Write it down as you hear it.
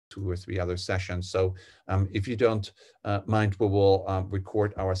2 or 3 other sessions. So if you don't mind, we will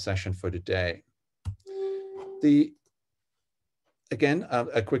record our session for today. Again,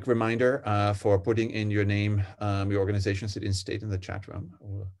 a quick reminder for putting in your name, your organization, city, and state in the chat room.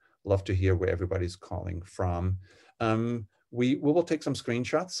 We'll love to hear where everybody's calling from. We will take some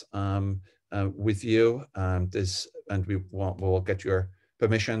screenshots with you. And we will get your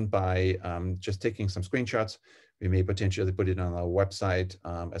permission by just taking some screenshots. We may potentially put it on our website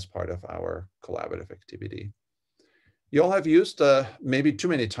as part of our collaborative activity. You all have used maybe too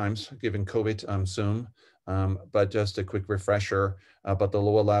many times, given COVID, Zoom. But just a quick refresher about the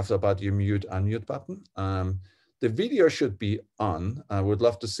lower left about your mute unmute button. The video should be on. I would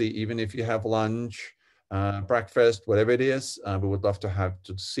love to see, even if you have lunch, breakfast, whatever it is, we would love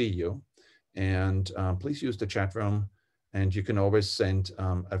to see you. And please use the chat room, and you can always send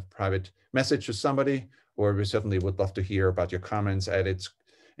a private message to somebody, or we certainly would love to hear about your comments, edits,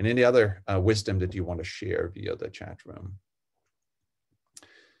 and any other wisdom that you want to share via the chat room.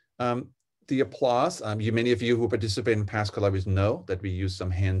 The applause, many of you who participate in past collaborations know that we use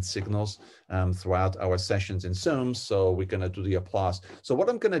some hand signals throughout our sessions in Zoom, so we're going to do the applause. So what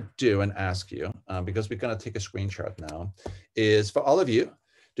I'm going to do and ask you, because we're going to take a screenshot now, is for all of you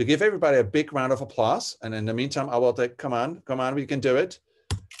to give everybody a big round of applause. And in the meantime, I will take, come on, we can do it.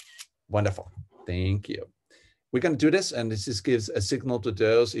 Wonderful. Thank you. We're going to do this, and this just gives a signal to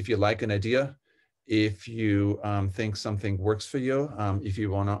those if you like an idea. If you think something works for you, if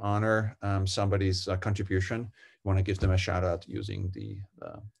you want to honor somebody's contribution, you want to give them a shout out using the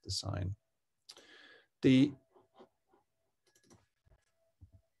sign.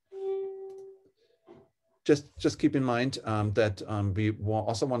 Just keep in mind that we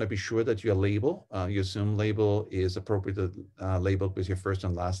also want to be sure that your label, your Zoom label, is appropriately labeled with your first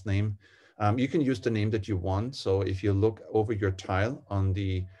and last name. You can use the name that you want. So if you look over your tile on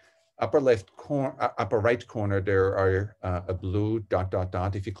the upper right corner, there are a blue ...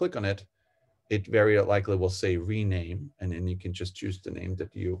 If you click on it, it very likely will say rename, and then you can just choose the name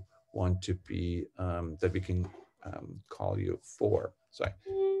that you want to be, that we can call you for. Sorry,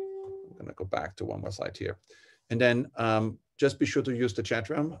 I'm gonna go back to one more slide here. And then just be sure to use the chat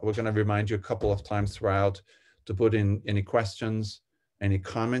room. We're gonna remind you a couple of times throughout to put in any questions, any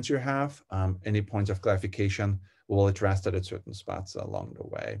comments you have, any points of clarification. We'll address that at certain spots along the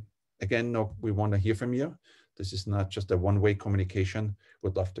way. Again, no, we want to hear from you. This is not just a one-way communication.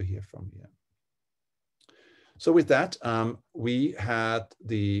 We'd love to hear from you. So with that, we had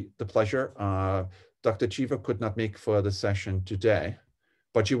the pleasure. Dr. Cheever could not make for the session today,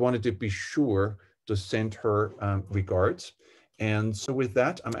 but she wanted to be sure to send her regards. And so with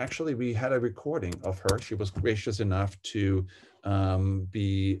that, we had a recording of her. She was gracious enough to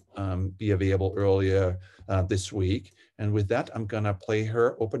be available earlier this week. And with that, I'm gonna play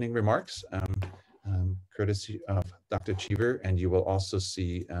her opening remarks, courtesy of Dr. Cheever, and you will also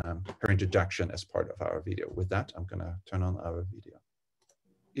see her introduction as part of our video. With that, I'm gonna turn on our video.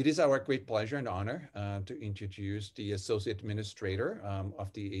 It is our great pleasure and honor to introduce the Associate Administrator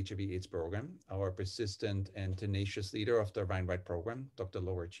of the HIV/AIDS program, our persistent and tenacious leader of the Rhine-Wide program, Dr.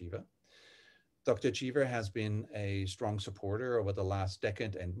 Laura Cheever. Dr. Cheever has been a strong supporter over the last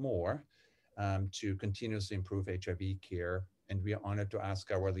decade and more to continuously improve HIV care, and we are honored to ask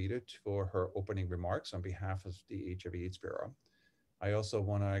our leader for her opening remarks on behalf of the HIV/AIDS Bureau. I also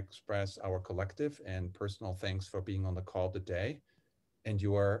want to express our collective and personal thanks for being on the call today and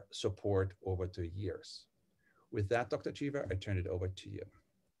your support over the years. With that, Dr. Cheever, I turn it over to you.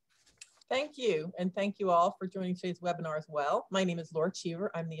 Thank you, and thank you all for joining today's webinar as well. My name is Laura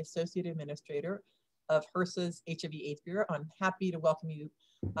Cheever. I'm the Associate Administrator of HRSA's HIV/AIDS Bureau. I'm happy to welcome you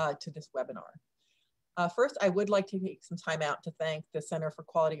to this webinar. First, I would like to take some time out to thank the Center for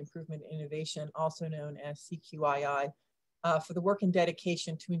Quality Improvement and Innovation, also known as CQII, for the work and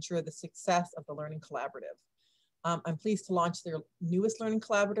dedication to ensure the success of the Learning Collaborative. I'm pleased to launch their newest Learning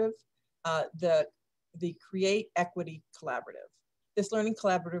Collaborative, the Create+equity Collaborative. This Learning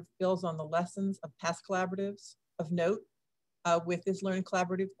Collaborative builds on the lessons of past collaboratives. Of note, with this Learning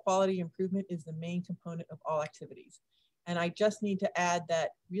Collaborative, quality improvement is the main component of all activities. And I just need to add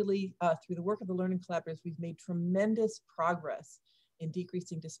that really through the work of the Learning Collaboratives, we've made tremendous progress in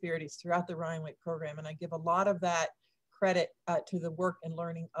decreasing disparities throughout the Rhine-Wide program. And I give a lot of that credit to the work and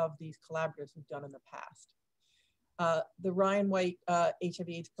learning of these collaboratives we've done in the past. The Rhine-Wide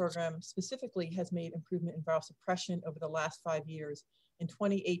HIV/AIDS program specifically has made improvement in viral suppression over the last 5 years. In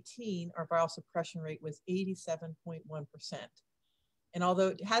 2018, our viral suppression rate was 87.1%. And although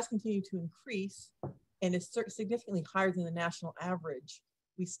it has continued to increase and is significantly higher than the national average,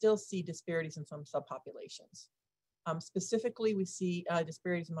 we still see disparities in some subpopulations. Specifically, we see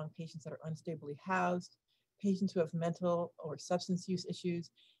disparities among patients that are unstably housed, patients who have mental or substance use issues,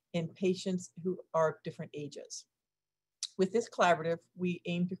 and patients who are of different ages. With this collaborative, we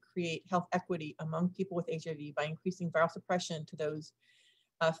aim to create health equity among people with HIV by increasing viral suppression to those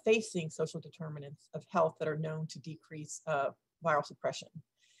facing social determinants of health that are known to decrease viral suppression.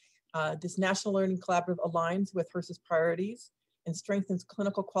 This National Learning Collaborative aligns with HRSA's priorities and strengthens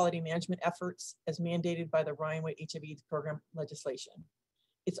clinical quality management efforts as mandated by the Ryan White HIV/AIDS program legislation.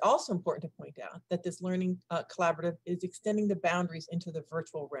 It's also important to point out that this learning collaborative is extending the boundaries into the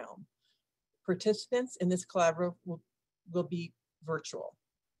virtual realm. Participants in this collaborative will be virtual.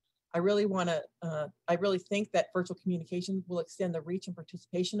 I really think that virtual communication will extend the reach and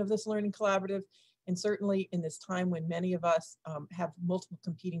participation of this learning collaborative. And certainly in this time when many of us have multiple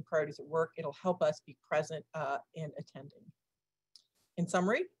competing priorities at work, it'll help us be present and attending. In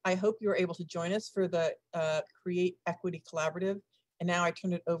summary, I hope you are able to join us for the Create Equity Collaborative. And now I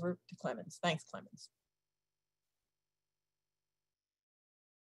turn it over to Clemens. Thanks, Clemens.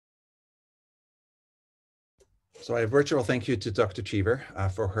 So a virtual thank you to Dr. Cheever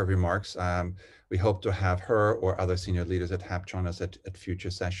for her remarks. We hope to have her or other senior leaders at HAP join us at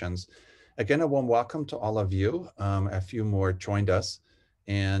future sessions. Again, a warm welcome to all of you. A few more joined us,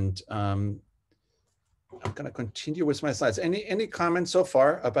 and I'm going to continue with my slides. Any comments so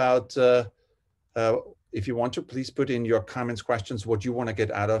far about, if you want to, please put in your comments, questions, what you want to get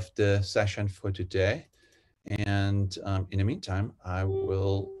out of the session for today. And in the meantime, I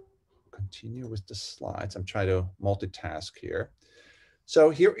will continue with the slides. I'm trying to multitask here. So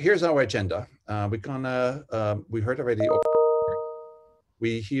here's our agenda. We heard already.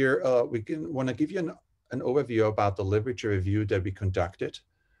 We want to give you an overview about the literature review that we conducted.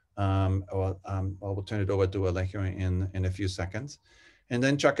 I will turn it over to Alejo in a few seconds. And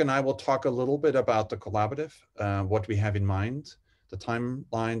then Chuck and I will talk a little bit about the collaborative, what we have in mind, the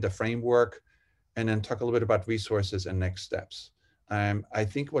timeline, the framework, and then talk a little bit about resources and next steps. I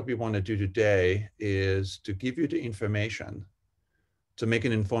think what we want to do today is to give you the information to make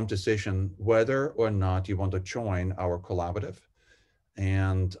an informed decision whether or not you want to join our collaborative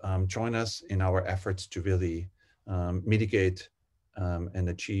and join us in our efforts to really mitigate and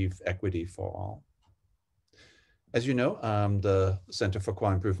achieve equity for all. As you know, the Center for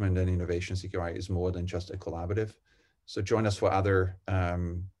Quality Improvement and Innovation, CQI, is more than just a collaborative. So join us for other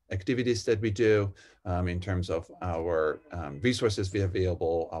activities that we do in terms of our resources we have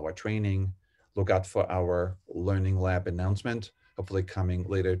available, our training. Look out for our Learning Lab announcement, hopefully coming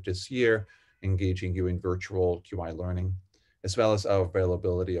later this year, engaging you in virtual QI learning, as well as our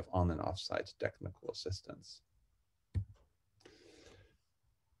availability of on and off-site technical assistance.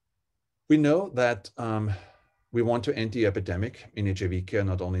 We know that we want to end the epidemic in HIV care,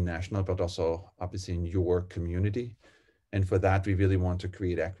 not only national, but also obviously in your community. And for that, we really want to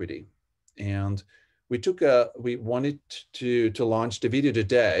create equity. And we wanted to launch the video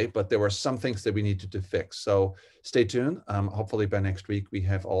today, but there were some things that we needed to fix. So stay tuned. Hopefully by next week, we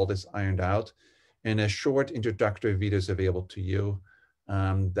have all this ironed out. And a short introductory video is available to you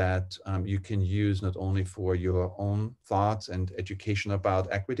that you can use not only for your own thoughts and education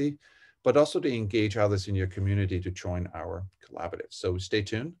about equity, but also to engage others in your community to join our collaborative. So stay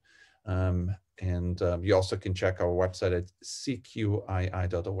tuned. And you also can check our website at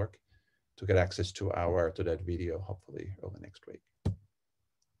cqii.org to get access to that video, hopefully early next week.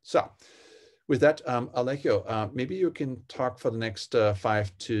 So with that, Alejo, maybe you can talk for the next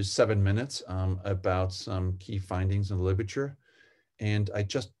 5 to 7 minutes about some key findings in the literature. And I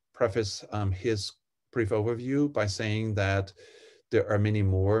just preface his brief overview by saying that there are many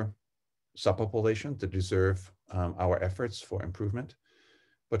more subpopulations that deserve our efforts for improvement.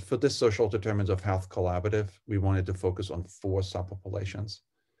 But for this social determinants of health collaborative, we wanted to focus on 4 subpopulations.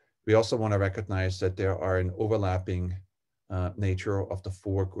 We also want to recognize that there are an overlapping nature of the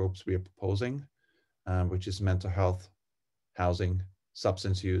 4 groups we are proposing, which is mental health, housing,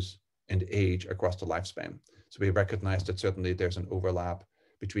 substance use, and age across the lifespan. So we recognize that certainly there's an overlap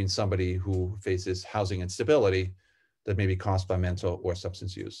between somebody who faces housing instability that may be caused by mental or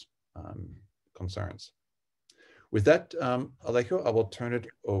substance use concerns. With that, Alejo, I will turn it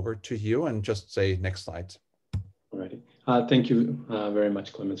over to you and just say next slide. Alrighty. Thank you very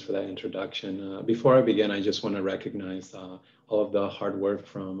much, Clemens, for that introduction. Before I begin, I just want to recognize all of the hard work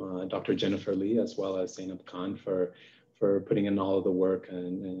from Dr. Jennifer Lee, as well as Zainab Khan for putting in all of the work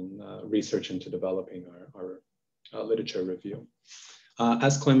and research into developing our literature review.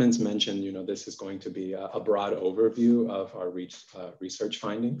 As Clemens mentioned, this is going to be a broad overview of our research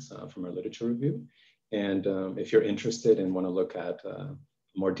findings from our literature review. And if you're interested and want to look at a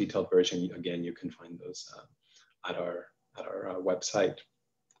more detailed version, again, you can find those at our website.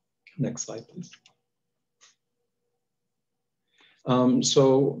 Next slide, please.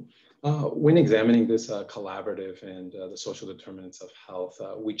 When examining this collaborative and the social determinants of health,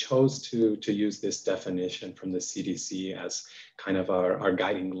 we chose to use this definition from the CDC as kind of our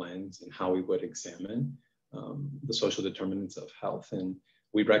guiding lens in how we would examine the social determinants of health. And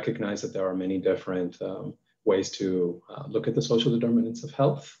we recognize that there are many different ways to look at the social determinants of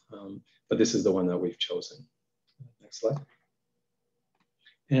health, but this is the one that we've chosen. Next slide.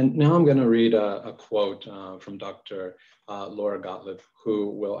 And now I'm going to read a quote from Dr. Laura Gottlieb, who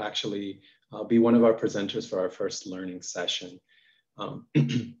will actually be one of our presenters for our first learning session.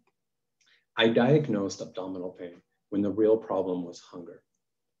 I diagnosed abdominal pain when the real problem was hunger.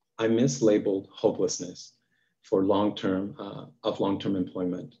 I mislabeled hopelessness for long-term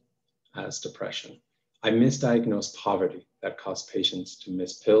employment as depression. I misdiagnosed poverty that caused patients to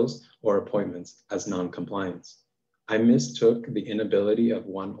miss pills or appointments as non-compliance. I mistook the inability of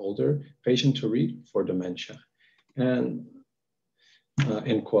one older patient to read for dementia. And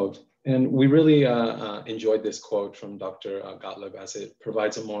end quote. And we really enjoyed this quote from Dr. Gottlieb, as it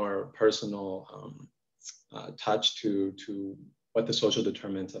provides a more personal touch to what the social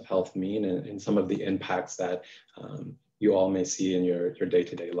determinants of health mean and some of the impacts that you all may see in your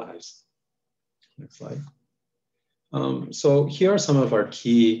day-to-day lives. Next slide. So here are some of our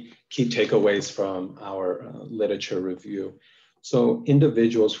key takeaways from our literature review. So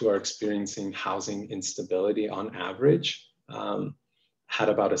individuals who are experiencing housing instability on average had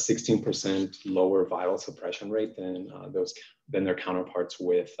about a 16% lower viral suppression rate than their counterparts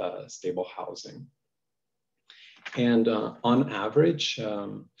with stable housing. And on average,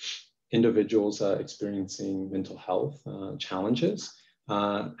 individuals experiencing mental health challenges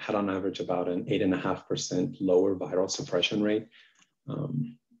had on average about an 8.5% lower viral suppression rate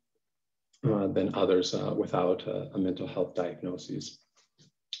than others without a mental health diagnosis.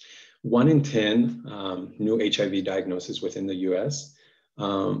 1 in 10 new HIV diagnoses within the US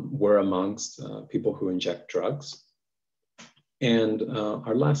were amongst people who inject drugs. And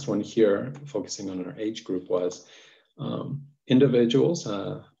our last one here, focusing on our age group, was individuals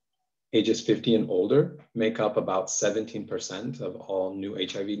ages 50 and older make up about 17% of all new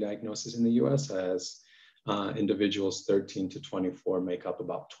HIV diagnoses in the US, as individuals 13 to 24 make up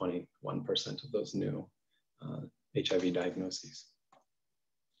about 21% of those new HIV diagnoses.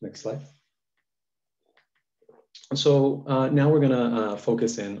 Next slide. So now we're gonna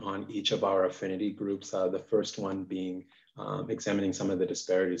focus in on each of our affinity groups, the first one being examining some of the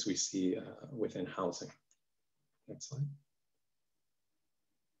disparities we see within housing. Next slide.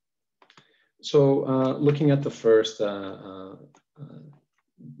 So looking at the first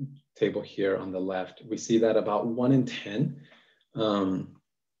table here on the left, we see that about 1 in 10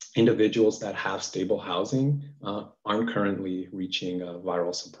 individuals that have stable housing aren't currently reaching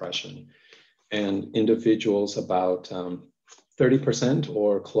viral suppression. And individuals about 30%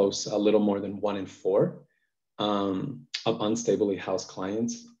 or close, a little more than 1 in 4 of unstably housed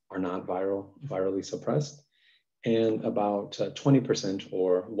clients are not virally suppressed. And about 20%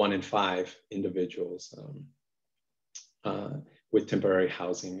 or 1 in 5 individuals with temporary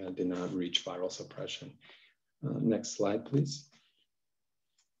housing did not reach viral suppression. Next slide, please.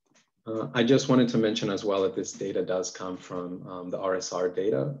 I just wanted to mention as well that this data does come from the RSR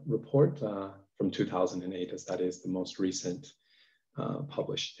data report from 2008, as that is the most recent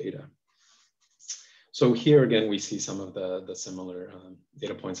published data. So here again, we see some of the similar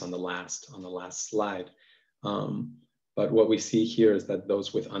data points on the last slide. But what we see here is that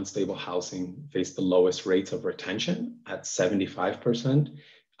those with unstable housing face the lowest rates of retention at 75%,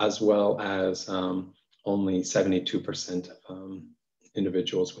 as well as only 72% of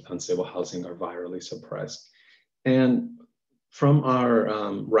individuals with unstable housing are virally suppressed. And from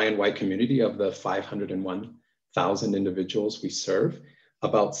our Ryan White community of the 501,000 individuals we serve,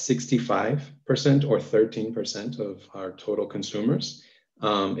 about 65% or 13% of our total consumers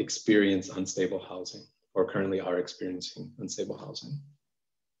experience unstable housing, or currently are experiencing unstable housing.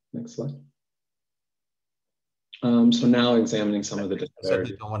 Next slide. So now examining some of the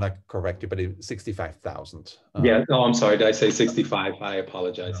disparities. I don't want to correct you, but it's 65,000. Yeah, oh, I'm sorry, did I say 65? I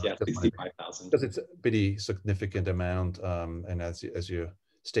apologize. No, yeah, 65,000. Because it's a pretty significant amount. And as you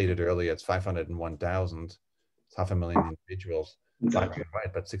stated earlier, it's 501,000, it's 500,000 individuals. Exactly. You're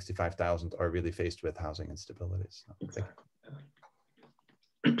right, but 65,000 are really faced with housing instabilities. So, exactly.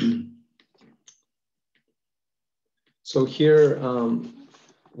 So here,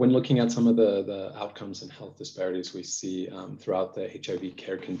 when looking at some of the outcomes and health disparities we see throughout the HIV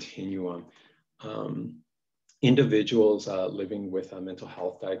care continuum, individuals living with a mental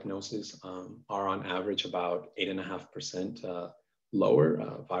health diagnosis are on average about 8.5%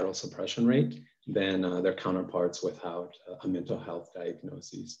 lower viral suppression rate than their counterparts without a mental health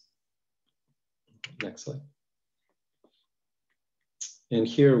diagnosis. Next slide. And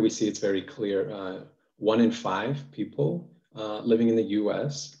here we see it's very clear. 1 in 5 people living in the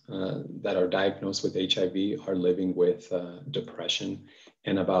US that are diagnosed with HIV are living with depression,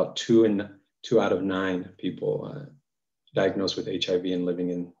 and about 2 out of 9 people diagnosed with HIV and living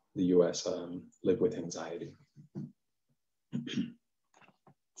in the US live with anxiety.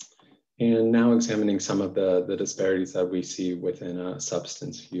 And now examining some of the disparities that we see within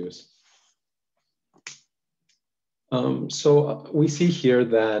substance use. So we see here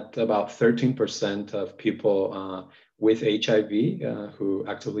that about 13% of people with HIV who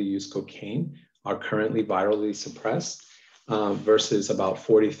actively use cocaine are currently virally suppressed, versus about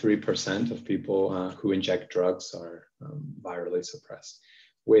 43% of people who inject drugs are virally suppressed,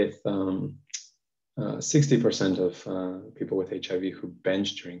 with 60% of people with HIV who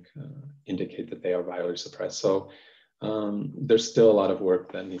binge drink indicate that they are virally suppressed. So there's still a lot of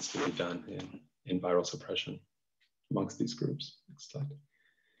work that needs to be done in viral suppression amongst these groups. Next slide.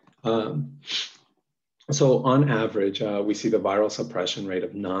 So on average, we see the viral suppression rate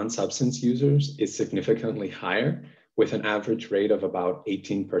of non-substance users is significantly higher, with an average rate of about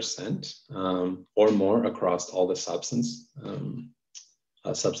 18% or more across all the substance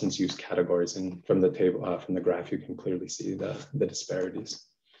use categories. And from the table, from the graph, you can clearly see the disparities.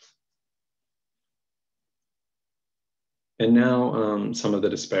 And now some of the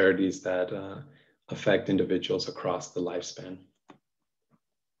disparities that affect individuals across the lifespan.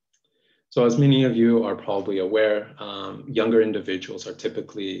 So as many of you are probably aware, younger individuals are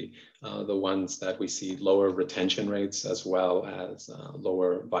typically the ones that we see lower retention rates as well as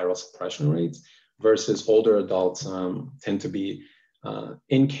lower viral suppression rates, versus older adults tend to be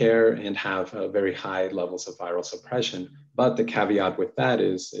in care and have very high levels of viral suppression. But the caveat with that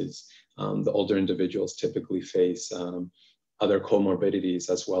is the older individuals typically face other comorbidities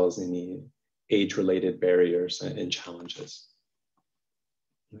as well as any age-related barriers and challenges.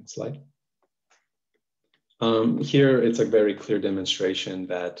 Next slide. Here, it's a very clear demonstration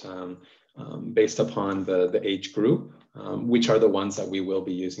that based upon the age group, which are the ones that we will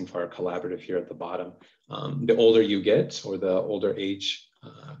be using for our collaborative here at the bottom. The older you get, or the older age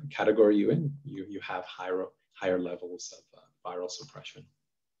category you in, you have higher levels of viral suppression.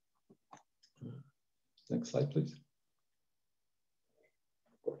 Next slide, please.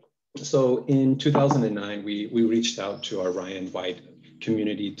 So in 2009, we reached out to our Ryan White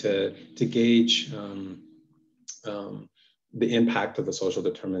community to gauge the impact of the social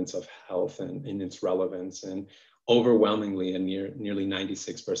determinants of health and its relevance. And overwhelmingly, nearly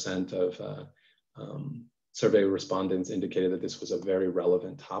 96% of survey respondents indicated that this was a very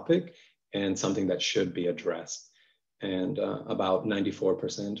relevant topic and something that should be addressed. And about 94% or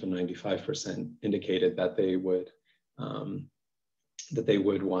 95% indicated that they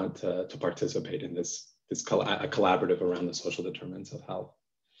would want to participate in this collaborative around the social determinants of health.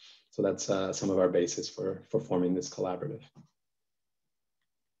 So that's some of our basis for forming this collaborative.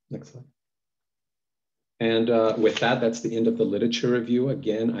 Next slide. And with that, that's the end of the literature review.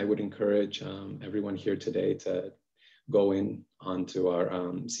 Again, I would encourage everyone here today to go onto our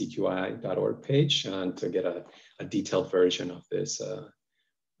cqi.org page and to get a detailed version of this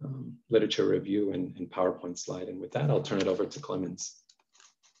literature review and PowerPoint slide. And with that, I'll turn it over to Clemens.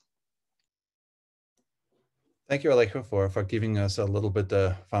 Thank you, Alejo, for giving us a little bit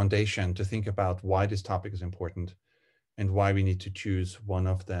the foundation to think about why this topic is important and why we need to choose one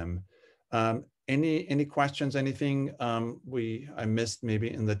of them. Any questions, anything I missed maybe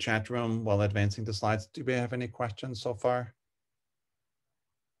in the chat room while advancing the slides? Do we have any questions so far?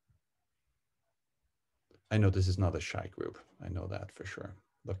 I know this is not a shy group. I know that for sure,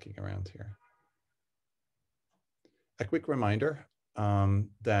 looking around here. A quick reminder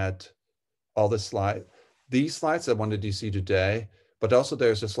that all these slides I wanted to see today, but also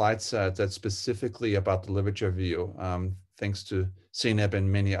there's a slide set that's specifically about the literature review, thanks to Zeynep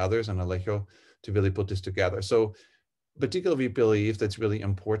and many others and Alejo to really put this together. So particularly we believe that's really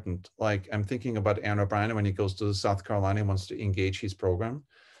important. Like I'm thinking about Aaron O'Brien when he goes to South Carolina and wants to engage his program.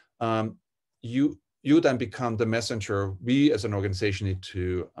 You then become the messenger. We as an organization need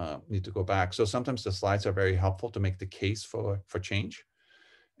to go back. So sometimes the slides are very helpful to make the case for change.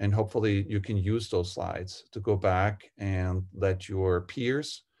 And hopefully you can use those slides to go back and let your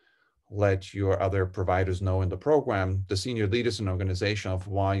peers, let your other providers know in the program, the senior leaders in the organization, of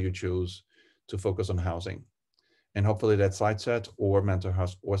why you choose to focus on housing. And hopefully that slide set or mental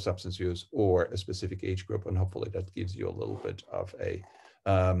health or substance use or a specific age group. And hopefully that gives you a little bit of a,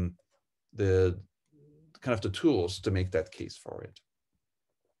 the kind of the tools to make that case for it.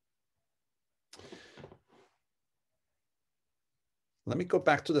 Let me go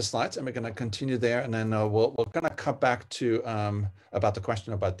back to the slides and we're going to continue there, and then we're going to come back to about the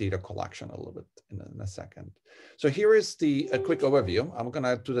question about data collection a little bit in a second. So here is a quick overview. I'm going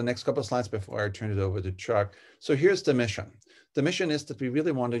to do the next couple of slides before I turn it over to Chuck. So here's the mission. The mission is that we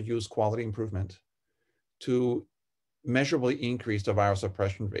really want to use quality improvement to measurably increase the viral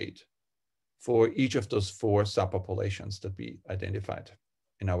suppression rate for each of those 4 subpopulations that we identified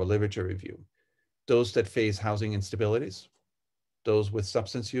in our literature review. Those that face housing instabilities, those with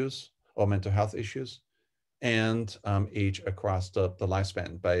substance use or mental health issues, and age across the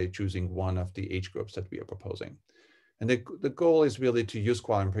lifespan by choosing one of the age groups that we are proposing. And the goal is really to use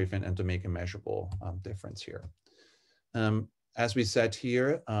quality improvement and to make a measurable difference here. As we said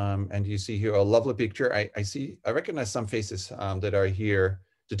here, and you see here a lovely picture, I recognize some faces that are here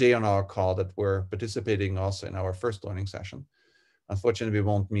today on our call that were participating also in our first learning session. Unfortunately, we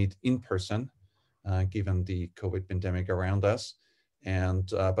won't meet in person given the COVID pandemic around us.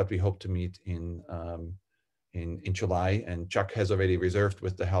 But we hope to meet in July, and Chuck has already reserved,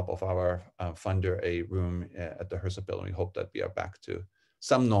 with the help of our funder, a room at the HRSA building. We hope that we are back to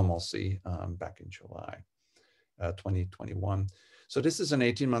some normalcy back in July 2021. So this is an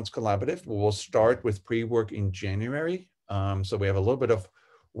 18-month collaborative. We will start with pre-work in January. So we have a little bit of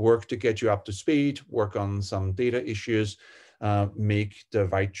work to get you up to speed, work on some data issues, make the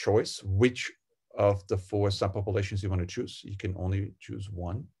right choice, which of the 4 subpopulations you want to choose. You can only choose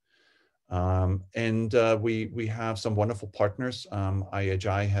one. We have some wonderful partners.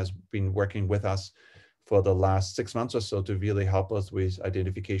 IHI has been working with us for the last 6 months or so to really help us with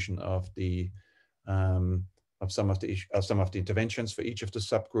identification of some of the interventions for each of the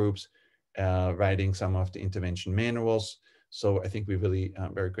subgroups, writing some of the intervention manuals. So I think we're really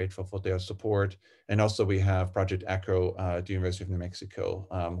very grateful for their support. And also we have Project ECHO at the University of New Mexico,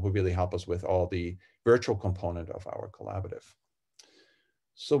 who really help us with all the virtual component of our collaborative.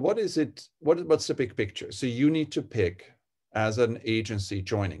 So what's the big picture? So you need to pick, as an agency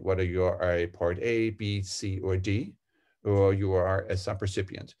joining, whether you are a part A, B, C, or D, or you are a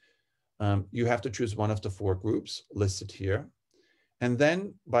subrecipient. You have to choose one of the 4 groups listed here. And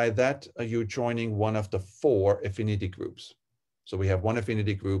then by that, you're joining one of the 4 affinity groups. So we have one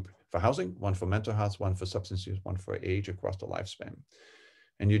affinity group for housing, one for mental health, one for substance use, one for age across the lifespan.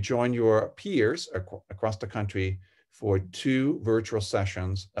 And you join your peers across the country for 2 virtual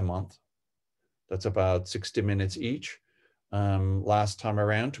sessions a month. That's about 60 minutes each. Last time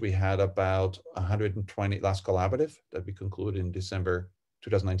around, we had about 120, last collaborative that we concluded in December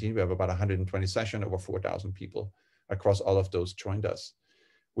 2019. We have about 120 sessions, over 4,000 people across all of those joined us.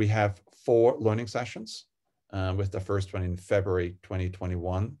 We have 4 learning sessions, with the first one in February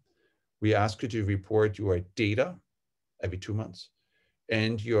 2021. We ask you to report your data every 2 months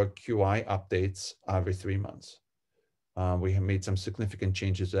and your QI updates every 3 months. We have made some significant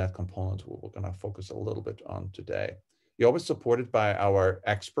changes to that component, we're going to focus a little bit on today. You're always supported by our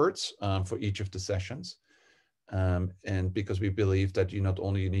experts for each of the sessions. And because we believe that you not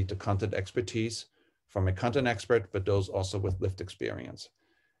only need the content expertise from a content expert, but those also with lived experience.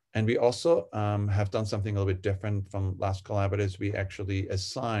 And we also have done something a little bit different from last collaboratives. We actually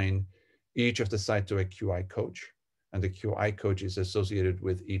assign each of the sites to a QI coach, and the QI coach is associated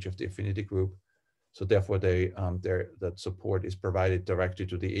with each of the affinity group. So therefore, that support is provided directly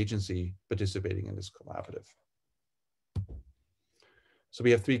to the agency participating in this collaborative. So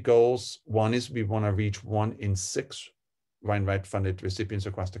we have 3 goals. One is we want to reach 1 in 6 Wainwright funded recipients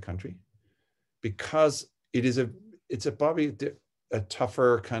across the country, because it's probably a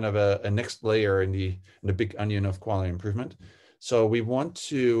tougher kind of a next layer in the big onion of quality improvement. So we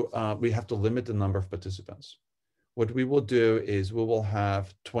have to limit the number of participants. What we will do is we will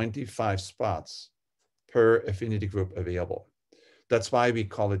have 25 spots per affinity group available. That's why we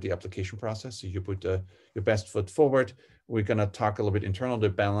call it the application process. So you put your best foot forward. We're going to talk a little bit internal to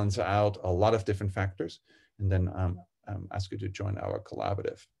balance out a lot of different factors, and then ask you to join our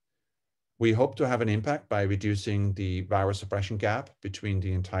collaborative. We hope to have an impact by reducing the virus suppression gap between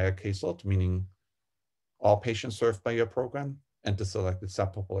the entire caseload, meaning all patients served by your program, and the selected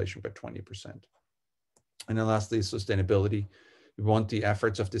subpopulation by 20%. And then lastly, sustainability. We want the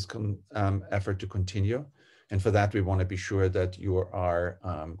efforts of this effort to continue. And for that, we want to be sure that you are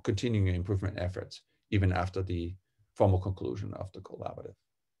continuing your improvement efforts even after the formal conclusion of the collaborative.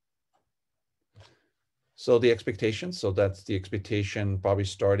 So the expectation, so that's the expectation probably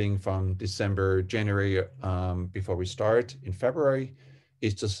starting from December, January, before we start in February,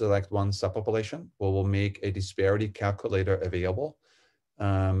 is to select one subpopulation. We will make a disparity calculator available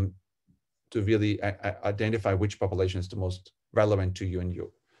to really identify which population is the most relevant to you and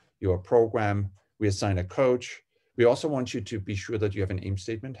your program. We assign a coach. We also want you to be sure that you have an aim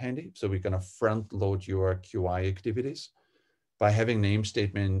statement handy. So we're going to front load your QI activities by having an aim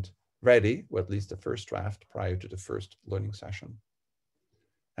statement ready, or at least the first draft prior to the first learning session.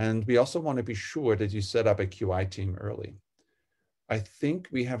 And we also want to be sure that you set up a QI team early. I think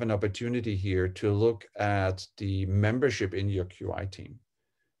we have an opportunity here to look at the membership in your QI team.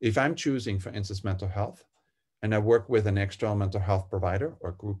 If I'm choosing, for instance, mental health, and I work with an external mental health provider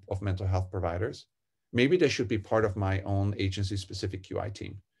or group of mental health providers, maybe they should be part of my own agency-specific QI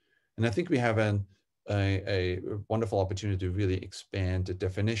team. And I think we have a wonderful opportunity to really expand the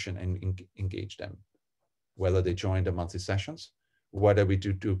definition and engage them, whether they join the monthly sessions, whether we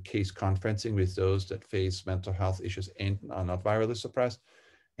do case conferencing with those that face mental health issues and are not virally suppressed,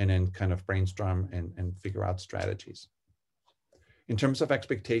 and then kind of brainstorm and figure out strategies. In terms of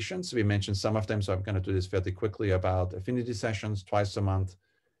expectations, we mentioned some of them, so I'm going to do this fairly quickly about affinity sessions twice a month.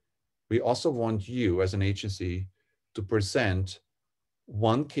 We also want you as an agency to present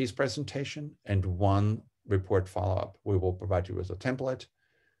one case presentation and one report follow-up. We will provide you with a template,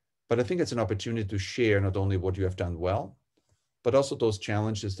 but I think it's an opportunity to share not only what you have done well, but also those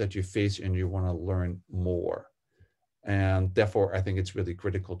challenges that you face and you want to learn more. And therefore, I think it's really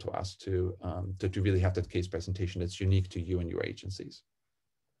critical to us to really have that case presentation that's unique to you and your agencies.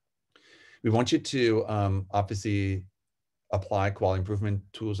 We want you to obviously apply quality improvement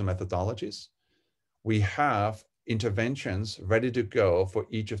tools and methodologies. We have interventions ready to go for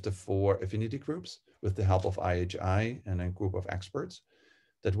each of the 4 affinity groups with the help of IHI and a group of experts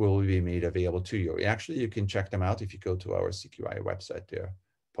that will be made available to you. Actually, you can check them out if you go to our CQI website. They're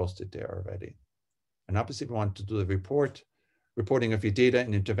posted there already. And obviously, we want to do the reporting of your data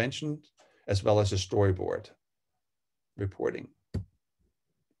and intervention, as well as a storyboard reporting.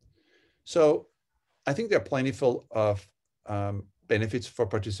 So I think there are plentiful of benefits for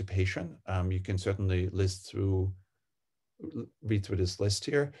participation. You can certainly read through this list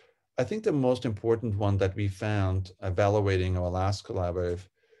here. I think the most important one that we found evaluating our last collaborative,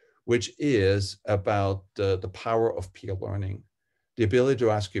 which is about the power of peer learning, the ability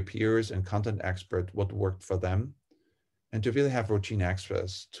to ask your peers and content expert what worked for them, and to really have routine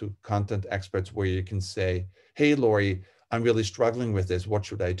access to content experts where you can say, hey, Lori, I'm really struggling with this. What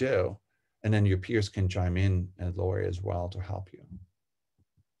should I do? And then your peers can chime in, and Lori as well, to help you.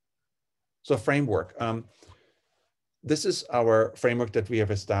 So framework. This is our framework that we have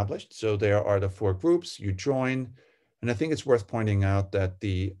established. So there are the 4 groups you join. And I think it's worth pointing out that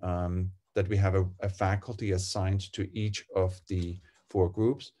that we have a faculty assigned to each of the 4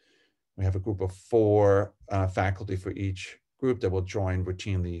 groups. We have a group of 4 faculty for each group that will join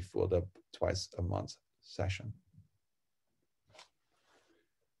routinely for the twice a month session.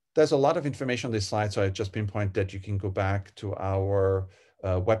 There's a lot of information on this slide, so I just pinpoint that you can go back to our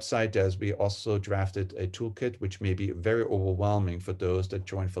website, as we also drafted a toolkit, which may be very overwhelming for those that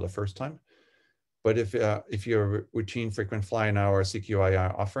join for the first time. But if you're a routine frequent flyer in our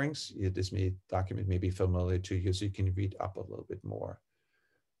CQIR offerings, this document may be familiar to you, so you can read up a little bit more.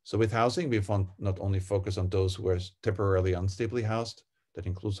 So with housing, we want not only focus on those who are temporarily unstably housed, that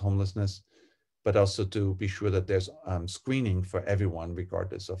includes homelessness, but also to be sure that there's screening for everyone,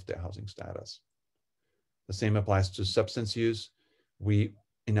 regardless of their housing status. The same applies to substance use.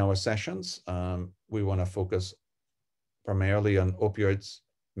 In our sessions, we want to focus primarily on opioids,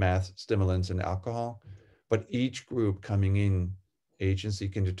 meth, stimulants, and alcohol, but each group coming in agency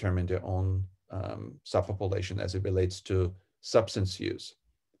can determine their own subpopulation as it relates to substance use.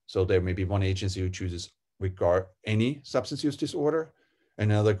 So there may be one agency who chooses regard any substance use disorder.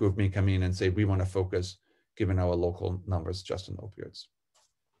 Another group may come in and say, we want to focus, given our local numbers, just on opioids.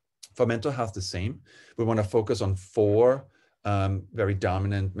 For mental health, the same. We want to focus on 4 very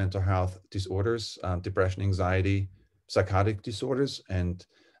dominant mental health disorders: depression, anxiety, psychotic disorders, and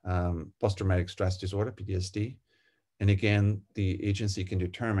post-traumatic stress disorder, PTSD. And again, the agency can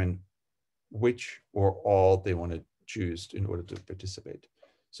determine which or all they want to choose in order to participate.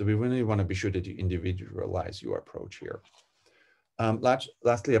 So we really want to be sure that you individualize your approach here.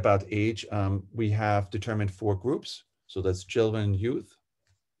 Lastly, about age, we have determined 4 groups. So that's children and youth,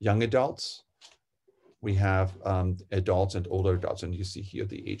 young adults. We have adults and older adults, and you see here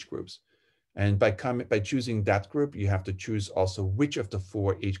the age groups. And by choosing that group, you have to choose also which of the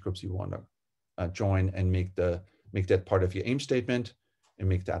 4 age groups you want to join, and make that part of your aim statement and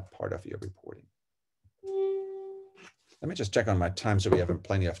make that part of your reporting. Let me just check on my time so we have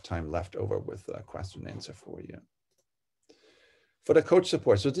plenty of time left over with question and answer for you. For the coach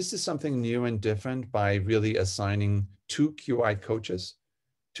support, so this is something new and different by really assigning 2 QI coaches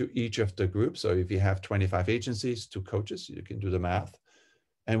to each of the groups. So if you have 25 agencies, 2 coaches, you can do the math.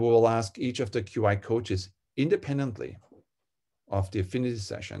 And we will ask each of the QI coaches independently of the affinity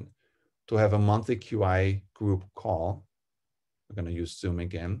session to have a monthly QI group call. We're going to use Zoom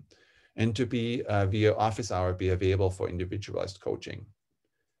again, and to be via office hour, be available for individualized coaching.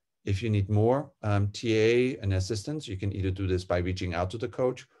 If you need more TA and assistance, you can either do this by reaching out to the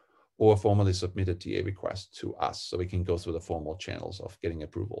coach or formally submit a TA request to us so we can go through the formal channels of getting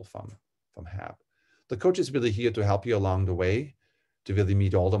approval from HAB. The coach is really here to help you along the way to really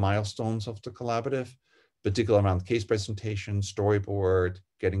meet all the milestones of the collaborative, particularly around case presentation, storyboard,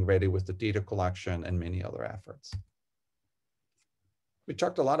 getting ready with the data collection, and many other efforts. We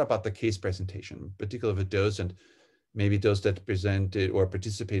talked a lot about the case presentation, particularly for those and maybe those that presented or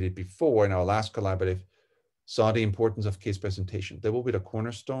participated before in our last collaborative saw the importance of case presentation. They will be the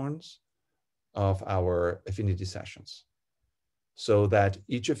cornerstones of our affinity sessions, so that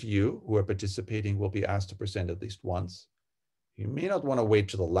each of you who are participating will be asked to present at least once. You may not want to wait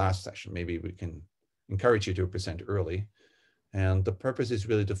to the last session. Maybe we can encourage you to present early. And the purpose is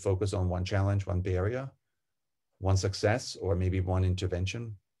really to focus on one challenge, one barrier, one success, or maybe one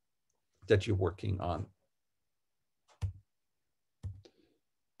intervention that you're working on.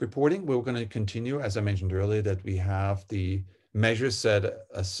 Reporting, we're going to continue, as I mentioned earlier, that we have the measures set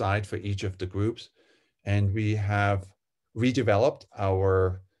aside for each of the groups, and we have redeveloped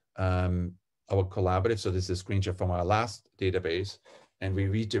our collaborative. So this is a screenshot from our last database, and we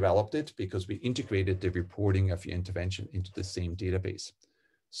redeveloped it because we integrated the reporting of your intervention into the same database.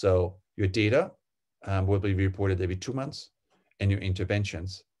 So your data will be reported every 2 months, and your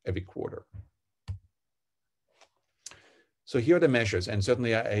interventions every quarter. So here are the measures, and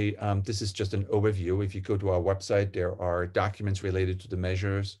certainly this is just an overview. If you go to our website, there are documents related to the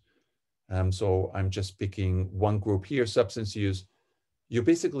measures. So I'm just picking one group here, substance use. You're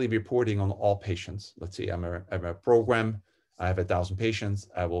basically reporting on all patients. Let's say I'm a program, I have 1,000 patients.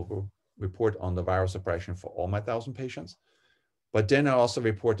 I will report on the viral suppression for all my 1,000 patients. But then I also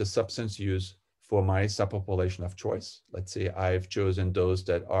report the substance use for my subpopulation of choice. Let's say I've chosen those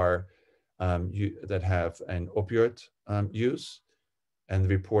that are that have an opioid use, and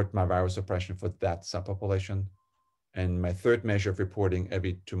report my viral suppression for that subpopulation. And my third measure of reporting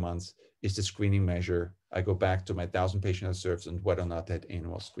every 2 months is the screening measure. I go back to my 1,000 patient observed and whether or not they had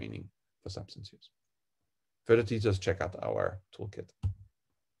annual screening for substance use. Further details, check out our toolkit.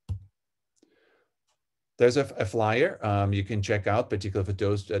 There's a flyer you can check out, particularly for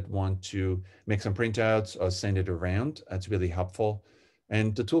those that want to make some printouts or send it around. That's really helpful.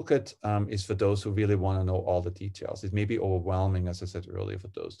 And the toolkit is for those who really want to know all the details. It may be overwhelming, as I said earlier, for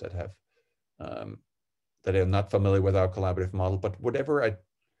those that have that are not familiar with our collaborative model. But whatever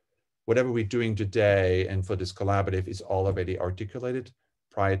we're doing today and for this collaborative is all already articulated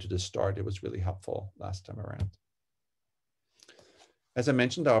prior to the start. It was really helpful last time around. As I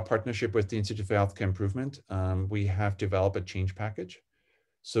mentioned, our partnership with the Institute for Healthcare Improvement, we have developed a change package.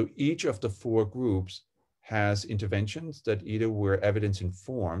 So each of the 4 groups has interventions that either were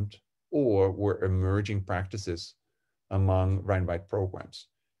evidence-informed or were emerging practices among Rhine-wide programs.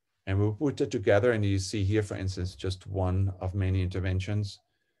 And we'll put it together, and you see here, for instance, just one of many interventions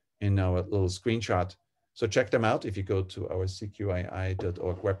in our little screenshot. So check them out. If you go to our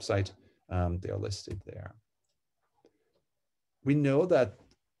cqii.org website, they are listed there. We know that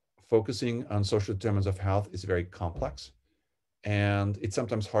focusing on social determinants of health is very complex, and it's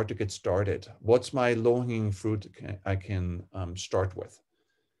sometimes hard to get started. What's my low-hanging fruit I can start with?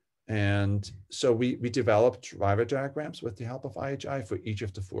 And so we developed driver diagrams with the help of IHI for each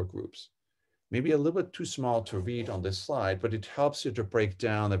of the 4 groups. Maybe a little bit too small to read on this slide, but it helps you to break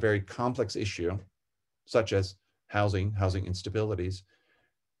down a very complex issue, such as housing instabilities,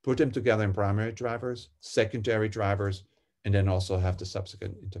 put them together in primary drivers, secondary drivers, and then also have the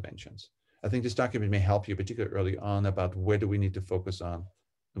subsequent interventions. I think this document may help you, particularly early on, about where do we need to focus on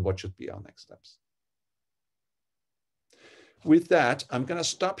and what should be our next steps. With that, I'm going to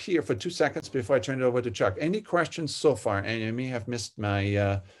stop here for 2 seconds before I turn it over to Chuck. Any questions so far? And I may have missed my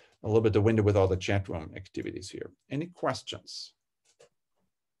a little bit the window with all the chat room activities here. Any questions?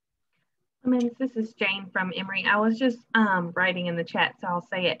 This is Jane from Emory. I was just writing in the chat, so I'll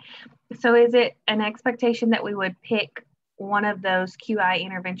say it. So is it an expectation that we would pick one of those QI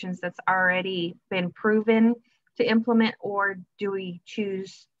interventions that's already been proven to implement, or do we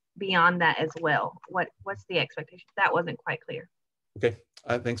choose beyond that as well? What's the expectation? That wasn't quite clear. Okay,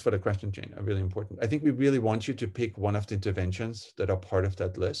 thanks for the question, Jane. Really important. I think we really want you to pick one of the interventions that are part of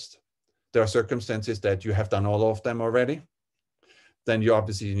that list. There are circumstances that you have done all of them already. Then you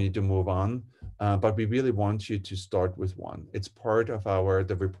obviously need to move on. But we really want you to start with one. It's part of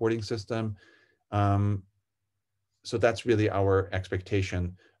the reporting system. So that's really our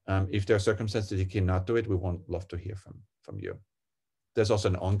expectation. If there are circumstances that you cannot do it, we would love to hear from you. There's also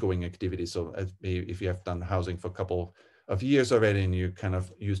an ongoing activity. So if you have done housing for a couple of years already and you kind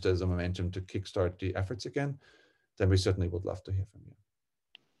of used it as a momentum to kickstart the efforts again, then we certainly would love to hear from you.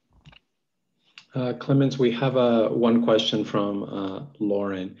 Clemens, we have one question from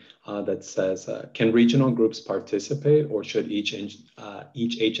Lauren that says, can regional groups participate, or should each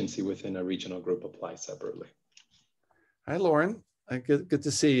agency within a regional group apply separately? Hi, Lauren. Good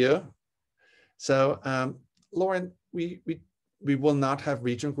to see you. So, Lauren, we will not have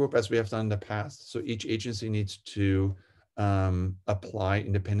regional group as we have done in the past. So each agency needs to apply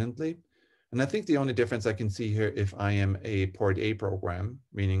independently. And I think the only difference I can see here, if I am a Part A program,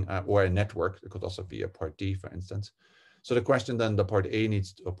 meaning, or a network, it could also be a Part D, for instance. So the question then the Part A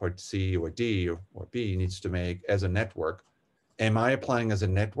needs, or Part C or D or B needs to make as a network, am I applying as a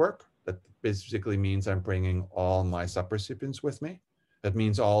network? That basically means I'm bringing all my subrecipients with me. That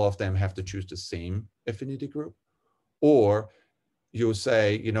means all of them have to choose the same affinity group. Or you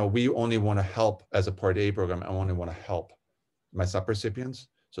say, you know, we only want to help as a Part A program, I only want to help my subrecipients.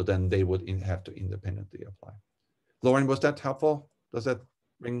 So then they would have to independently apply. Lauren, was that helpful? Does that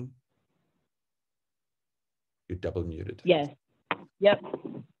ring? You're double muted. Yes. Yep.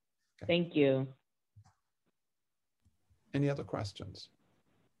 Okay. Thank you. Any other questions?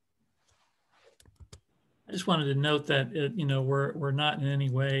 I just wanted to note that you know, we're not in any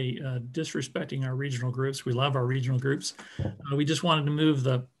way disrespecting our regional groups. We love our regional groups. We just wanted to move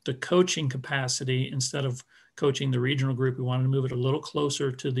the coaching capacity. Instead of coaching the regional group, we wanted to move it a little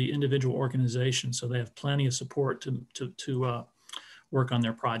closer to the individual organization, so they have plenty of support to work on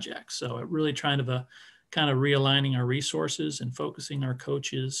their projects. So really trying to kind of realigning our resources and focusing our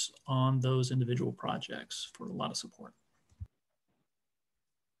coaches on those individual projects for a lot of support.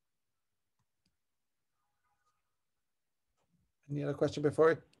 Any other question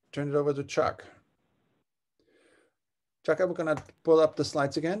before I turn it over to Chuck? Chuck, I'm going to pull up the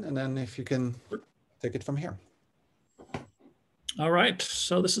slides again, and then if you can take it from here. All right,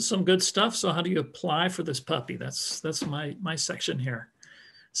 so this is some good stuff. So how do you apply for this puppy? That's my section here.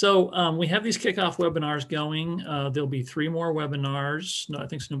 So we have these kickoff webinars going. There'll be 3 more webinars. No, I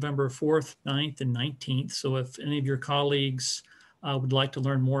think it's November 4th, 9th, and 19th. So if any of your colleagues would like to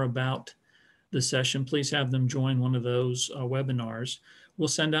learn more about the session, please have them join one of those webinars. We'll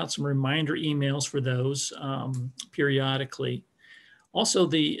send out some reminder emails for those periodically. Also,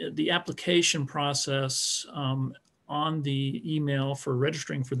 the application process on the email for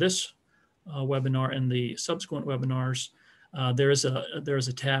registering for this webinar and the subsequent webinars, there is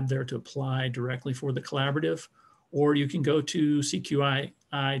a tab there to apply directly for the collaborative, or you can go to cqii.org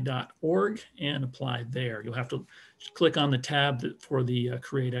and apply there. You'll have to click on the tab for the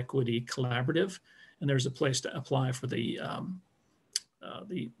Create Equity Collaborative, and there's a place to apply for the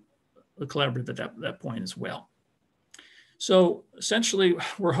collaborative at that point as well. So essentially,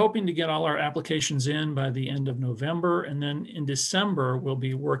 we're hoping to get all our applications in by the end of November, and then in December, we'll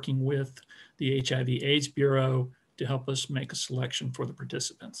be working with the HIV/AIDS Bureau to help us make a selection for the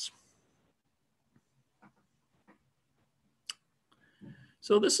participants.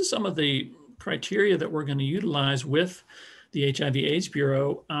 So this is some of the criteria that we're going to utilize with the HIV/AIDS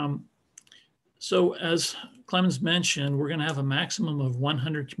Bureau. So as Clemens mentioned, we're going to have a maximum of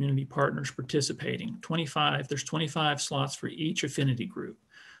 100 community partners participating. There's 25 slots for each affinity group.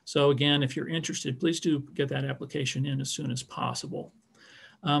 So again, if you're interested, please do get that application in as soon as possible.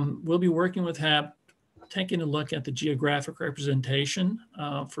 We'll be working with HAP, taking a look at the geographic representation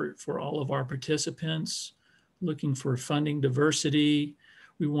for all of our participants, looking for funding diversity.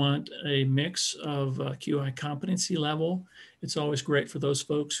 We want a mix of QI competency level. It's always great for those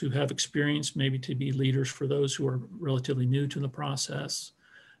folks who have experience, maybe to be leaders for those who are relatively new to the process.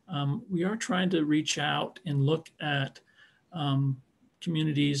 We are trying to reach out and look at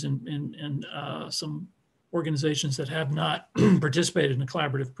communities and some organizations that have not participated in a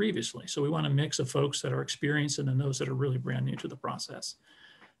collaborative previously. So we want a mix of folks that are experienced and then those that are really brand new to the process.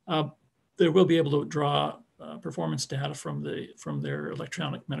 They will be able to draw performance data from their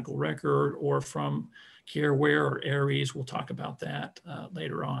electronic medical record or from CareWare or Aries. We'll talk about that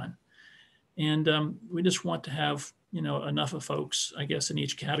later on. And we just want to have, you know, enough of folks, I guess, in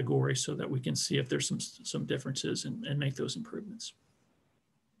each category so that we can see if there's some differences and make those improvements.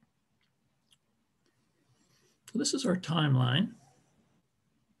 So this is our timeline.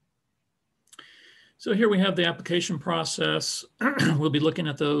 So here we have the application process. We'll be looking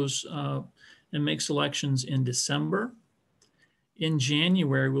at those and make selections in December. In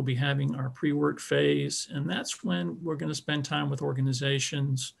January, we'll be having our pre-work phase, and that's when we're going to spend time with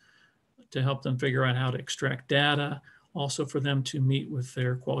organizations to help them figure out how to extract data, also for them to meet with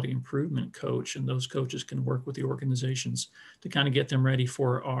their quality improvement coach, and those coaches can work with the organizations to kind of get them ready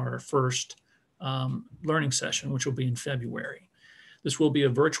for our first learning session, which will be in February. This will be a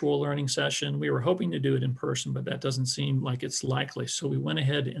virtual learning session. We were hoping to do it in person, but that doesn't seem like it's likely. So we went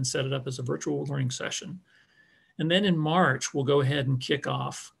ahead and set it up as a virtual learning session. And then in March, we'll go ahead and kick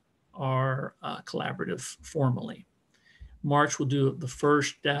off our collaborative formally. March, we'll do the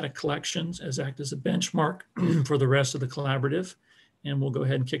first data collections as act as a benchmark for the rest of the collaborative. And we'll go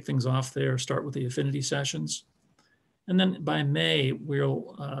ahead and kick things off there, start with the affinity sessions. And then by May,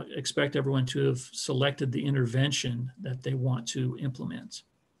 we'll expect everyone to have selected the intervention that they want to implement.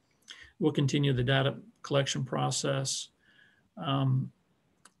 We'll continue the data collection process.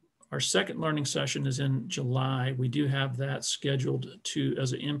 Our second learning session is in July. We do have that scheduled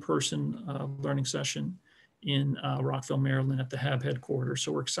as an in-person learning session in Rockville, Maryland at the HAB headquarters.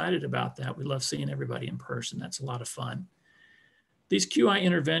 So we're excited about that. We love seeing everybody in person. That's a lot of fun. These QI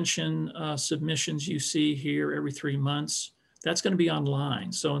intervention submissions you see here every 3 months, that's going to be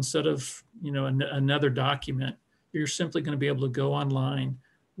online. So instead of another document, you're simply going to be able to go online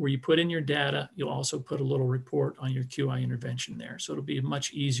where you put in your data. You'll also put a little report on your QI intervention there. So it'll be a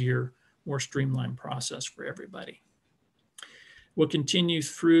much easier, more streamlined process for everybody. We'll continue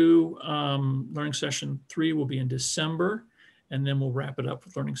through learning session 3 will be in December, and then we'll wrap it up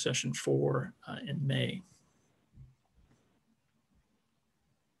with learning session 4 in May.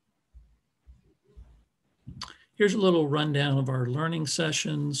 Here's a little rundown of our learning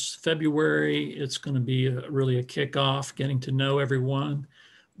sessions. February, it's going to be really a kickoff, getting to know everyone,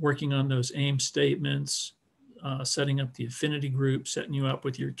 working on those aim statements, setting up the affinity group, setting you up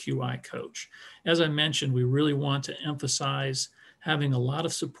with your QI coach. As I mentioned, we really want to emphasize having a lot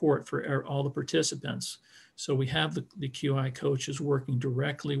of support for all the participants. So we have the QI coaches working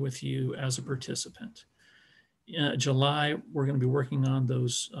directly with you as a participant. July, we're going to be working on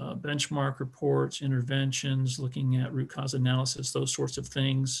those benchmark reports, interventions, looking at root cause analysis, those sorts of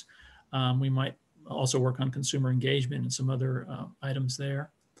things. We might also work on consumer engagement and some other items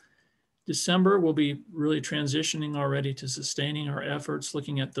there. December, we'll be really transitioning already to sustaining our efforts,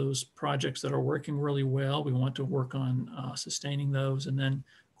 looking at those projects that are working really well. We want to work on sustaining those. And then,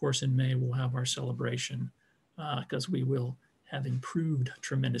 of course, in May, we'll have our celebration because we will have improved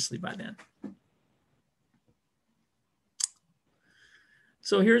tremendously by then.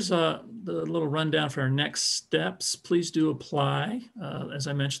 So here's the little rundown for our next steps. Please do apply. As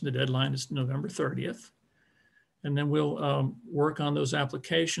I mentioned, the deadline is November 30th. And then we'll work on those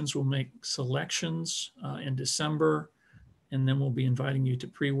applications. We'll make selections in December, and then we'll be inviting you to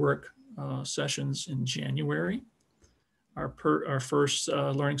pre-work sessions in January. Our first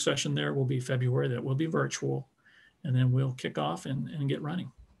learning session there will be February. That will be virtual, and then we'll kick off and get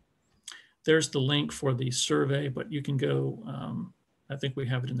running. There's the link for the survey, but you can go, I think we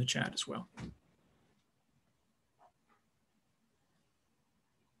have it in the chat as well.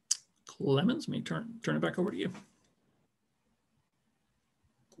 Clemens, let me turn it back over to you.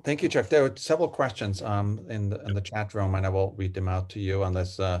 Thank you, Jeff. There were several questions in the chat room, and I will read them out to you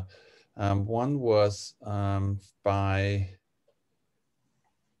unless one was by,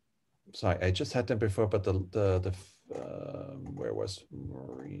 sorry, I just had them before, but where was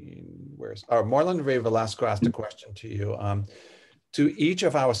Maureen? Marlon Ray Velasco asked a question to you. Do each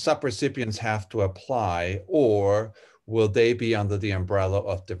of our subrecipients have to apply, or will they be under the umbrella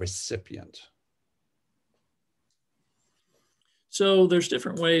of the recipient? So there's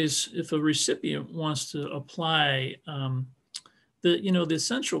different ways. If a recipient wants to apply, the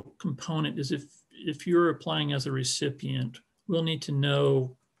essential component is if you're applying as a recipient, we'll need to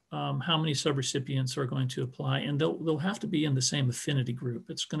know how many subrecipients are going to apply, and they'll have to be in the same affinity group.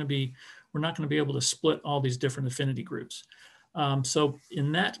 It's going to be, we're not going to be able to split all these different affinity groups. So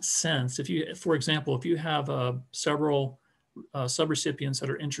in that sense, for example, if you have several subrecipients that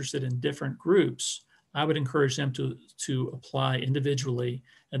are interested in different groups, I would encourage them to apply individually,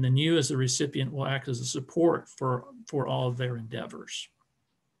 and then you as the recipient will act as a support for all of their endeavors.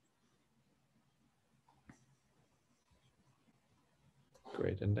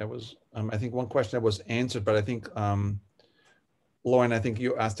 Great, and that was, I think one question that was answered, but I think, Lauren, I think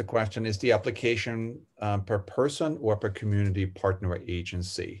you asked the question, is the application per person or per community partner or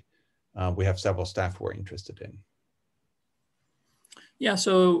agency? We have several staff who are interested in. Yeah,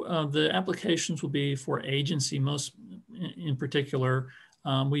 so the applications will be for agency, most in particular.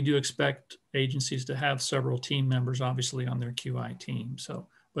 We do expect agencies to have several team members, obviously, on their QI team. So,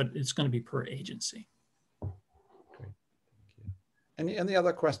 but it's going to be per agency. Great. Thank you. Any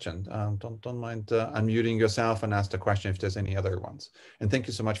other question? Don't mind unmuting yourself and ask the question if there's any other ones. And thank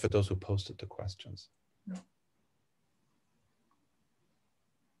you so much for those who posted the questions.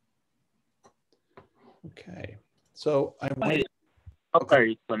 Okay, so Oh,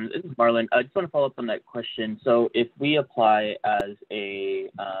 sorry, this is Marlon. I just want to follow up on that question. So if we apply as the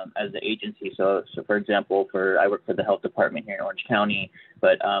agency, so for example, I work for the health department here in Orange County,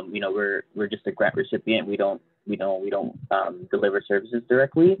 but you know, we're just a grant recipient. We don't deliver services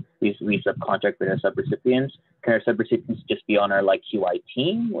directly. We subcontract with our subrecipients. Can our subrecipients just be on our like QI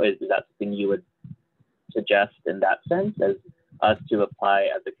team? Is that something you would suggest in that sense, as us to apply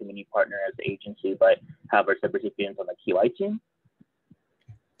as a community partner as the agency, but have our subrecipients on the QI team?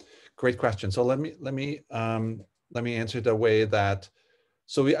 Great question. So let me answer the way that.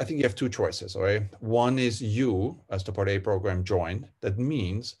 So I think you have two choices. All right. One is you, as the Part A program, join. That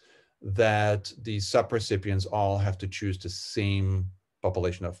means that the subrecipients all have to choose the same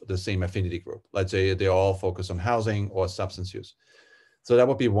population of the same affinity group. Let's say they all focus on housing or substance use. So that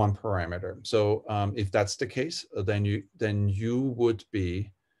would be one parameter. So if that's the case, then you would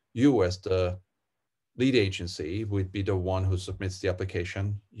be, you as the lead agency would be the one who submits the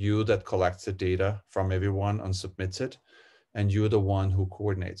application, you that collects the data from everyone and submits it, and you're the one who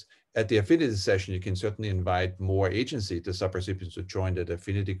coordinates. At the affinity session, you can certainly invite more agency, the subrecipients, to join the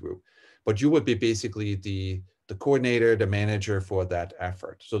affinity group, but you would be basically the coordinator, the manager for that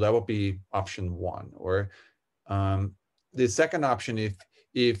effort. So that would be option one. Or the second option,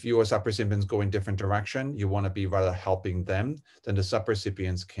 if your subrecipients go in different direction, you want to be rather helping them, then the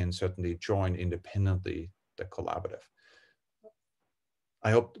subrecipients can certainly join independently the collaborative.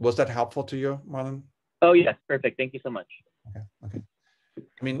 I hope, was that helpful to you, Marlon? Oh yes, perfect. Thank you so much. Okay.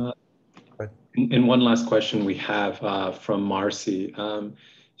 I mean, and one last question we have from Marcy.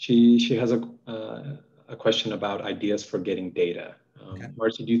 She has a question about ideas for getting data. Okay.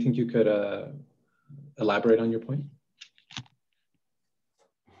 Marcy, do you think you could elaborate on your point?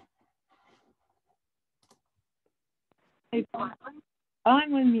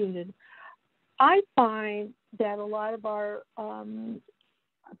 I'm unmuted. I find that a lot of our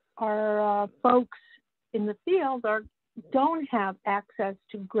folks in the field don't have access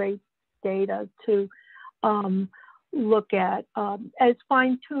to great data to look at as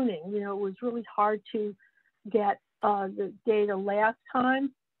fine tuning. You know, it was really hard to get the data last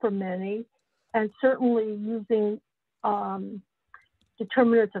time for many, and certainly using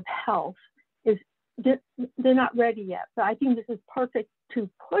determinants of health is. They're not ready yet, but I think this is perfect to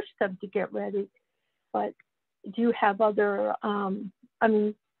push them to get ready. But do you have other, I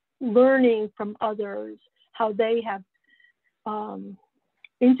mean, learning from others, how they have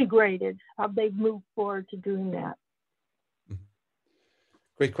integrated, how they've moved forward to doing that?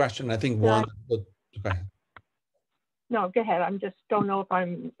 Great question. I think one, go ahead. No, go ahead. I just don't know if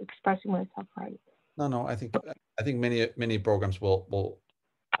I'm expressing myself right. No, I think many programs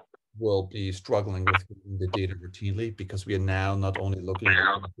will be struggling with the data routinely, because we are now not only looking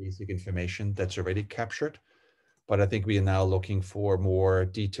at basic information that's already captured, but I think we are now looking for more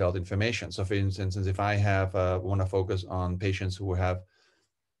detailed information. So for instance, if I have want to focus on patients who have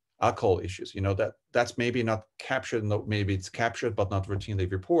alcohol issues, you know, that's maybe not captured, maybe it's captured but not routinely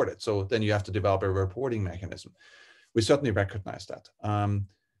reported. So then you have to develop a reporting mechanism. We certainly recognize that.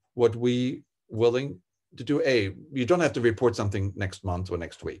 What we willing to do, you don't have to report something next month or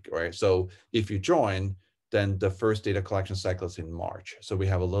next week, right? So if you join, then the first data collection cycle is in March. So we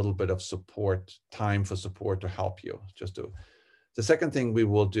have a little bit of support, time for support to help you. The second thing we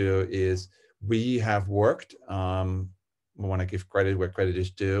will do is we have worked, we want to give credit where credit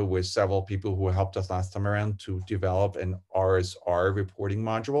is due, with several people who helped us last time around to develop an RSR reporting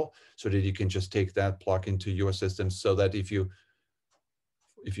module, so that you can just take that, plug into your system, so that if you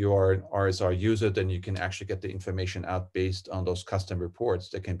are an RSR user, then you can actually get the information out based on those custom reports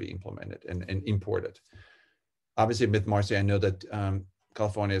that can be implemented and imported. Obviously, with Marcy, I know that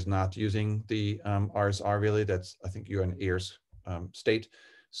California is not using the RSR really. That's, I think you're an AIRS state.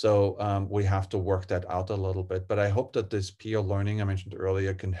 So we have to work that out a little bit. But I hope that this peer learning I mentioned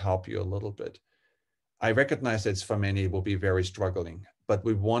earlier can help you a little bit. I recognize that for many it will be very struggling. But what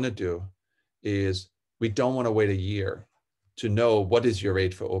we want to do is we don't want to wait a year to know what is your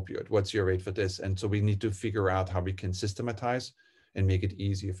rate for opioid, what's your rate for this. And so we need to figure out how we can systematize and make it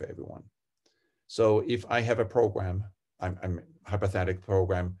easier for everyone. So if I have a program, I'm a hypothetical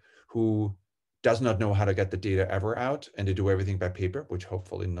program, who does not know how to get the data ever out, and they do everything by paper, which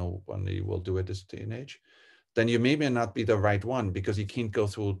hopefully nobody will do at this day and age, then you may not be the right one because you can't go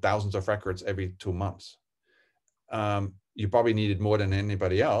through thousands of records every 2 months. You probably need it more than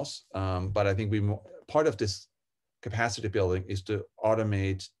anybody else, but I think part of this capacity building is to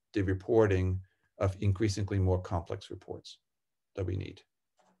automate the reporting of increasingly more complex reports that we need.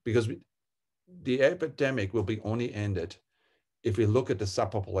 Because the epidemic will be only ended if we look at the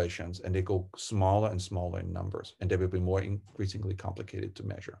subpopulations and they go smaller and smaller in numbers, and they will be more increasingly complicated to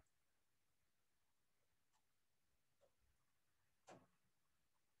measure.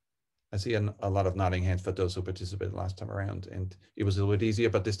 I see a lot of nodding heads for those who participated last time around, and it was a little bit easier,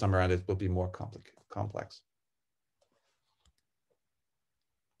 but this time around it will be more complex.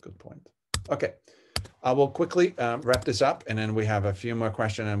 Good point. Okay, I will quickly wrap this up, and then we have a few more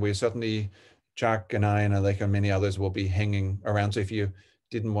questions, and we certainly, Chuck and I and Aleka and many others will be hanging around. So if you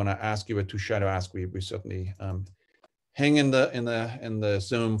didn't want to ask, you were too shy to ask, we certainly hang in the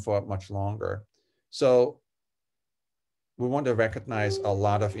Zoom for much longer. So we want to recognize a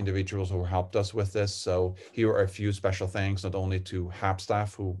lot of individuals who helped us with this. So here are a few special thanks, not only to HAP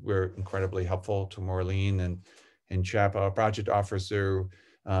staff who were incredibly helpful, to Maureen and Chap, our project officer,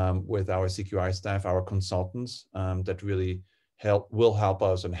 with our CQI staff, our consultants that really will help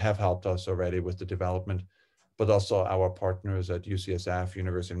us and have helped us already with the development, but also our partners at UCSF,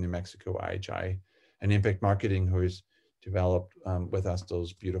 University of New Mexico, IHI, and Impact Marketing, who has developed with us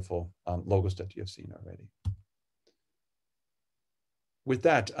those beautiful logos that you have seen already. With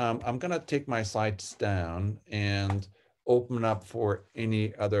that, I'm going to take my slides down and open up for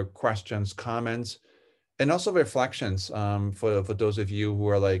any other questions, comments, and also reflections for those of you who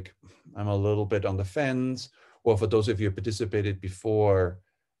are like, I'm a little bit on the fence, or for those of you who participated before,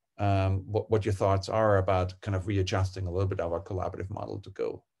 what your thoughts are about kind of readjusting a little bit our collaborative model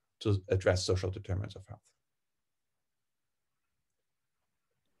to address social determinants of health.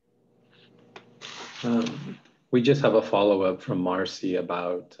 We just have a follow-up from Marcy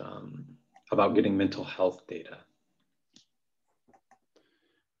about getting mental health data.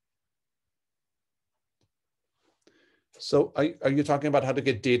 So are you talking about how to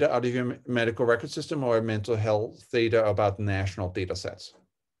get data out of your medical record system, or mental health data about national data sets?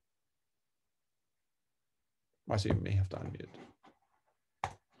 Marcy, you may have to unmute.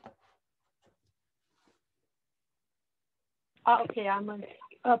 Okay, I'm on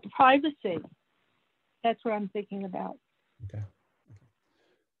privacy. That's what I'm thinking about. Okay.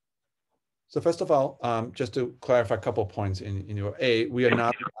 So first of all, just to clarify a couple of points in your we are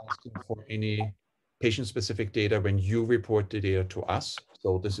not asking for any patient-specific data when you report the data to us.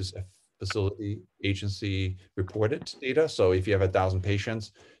 So this is a facility agency reported data. So if you have 1,000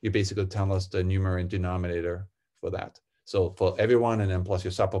 patients, you basically tell us the numerator and denominator for that. So for everyone, and then plus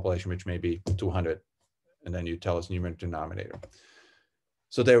your subpopulation, which may be 200, and then you tell us numerator and denominator.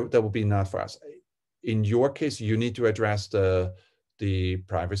 So that will be not for us. In your case, you need to address the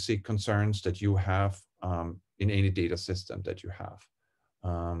privacy concerns that you have in any data system that you have.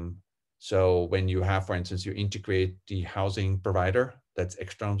 So when you have, for instance, you integrate the housing provider that's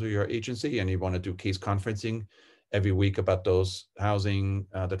external to your agency, and you want to do case conferencing every week about those housing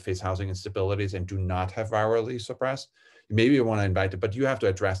that face housing instabilities and do not have virally suppressed, maybe you want to invite it, but you have to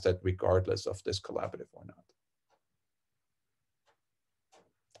address that regardless of this collaborative or not.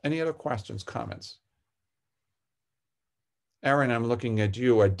 Any other questions, comments? Aaron, I'm looking at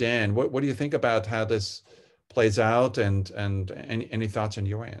you, or Dan. What do you think about how this plays out, and any thoughts on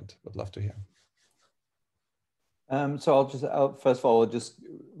your end? Would love to hear. So first of all, I'll just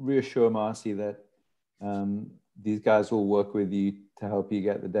reassure Marcy that these guys will work with you to help you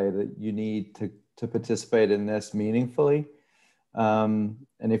get the data that you need to participate in this meaningfully. And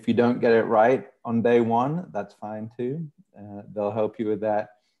if you don't get it right on day one, that's fine too. They'll help you with that.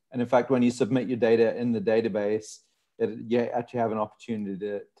 And in fact, when you submit your data in the database, you actually have an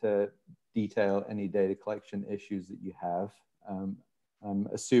opportunity to detail any data collection issues that you have. I'm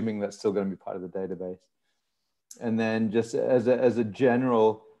assuming that's still going to be part of the database. And then just as a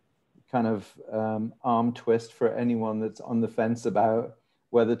general kind of arm twist for anyone that's on the fence about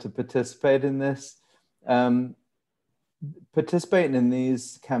whether to participate in this, participating in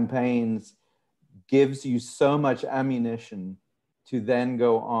these campaigns gives you so much ammunition to then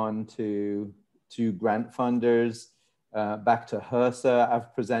go on to grant funders, back to HRSA.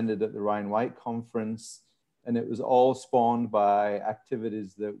 I've presented at the Ryan White conference, and it was all spawned by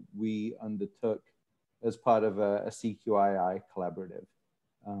activities that we undertook as part of a CQII collaborative.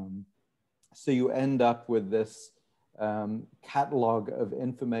 So you end up with this catalog of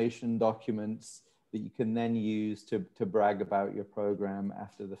information documents that you can then use to brag about your program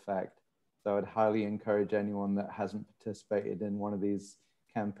after the fact. So I'd highly encourage anyone that hasn't participated in one of these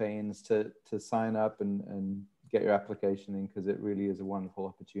campaigns to sign up and get your application in, because it really is a wonderful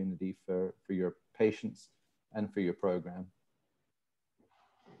opportunity for your patients and for your program.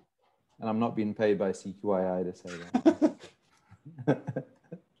 And I'm not being paid by CQII to say that.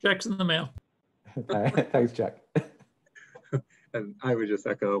 Checks in the mail. Thanks, Chuck. And I would just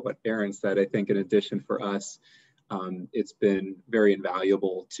echo what Aaron said. I think in addition for us, it's been very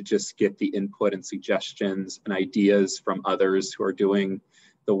invaluable to just get the input and suggestions and ideas from others who are doing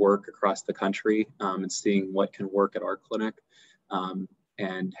the work across the country, and seeing what can work at our clinic,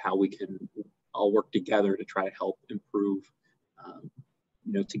 and how we can all work together to try to help improve,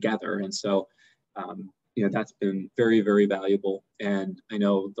 together. And so, that's been very, very valuable. And I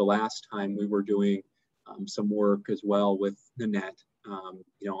know the last time we were doing some work as well with Nanette,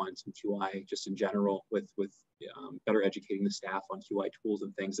 on some QI just in general, with better educating the staff on QI tools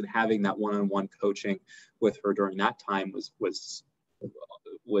and things, and having that one-on-one coaching with her during that time was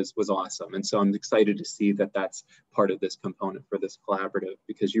awesome. And so I'm excited to see that that's part of this component for this collaborative,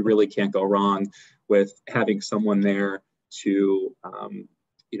 because you really can't go wrong with having someone there to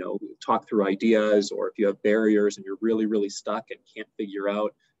talk through ideas, or if you have barriers and you're really, really stuck and can't figure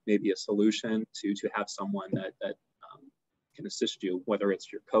out maybe a solution, to have someone that can assist you, whether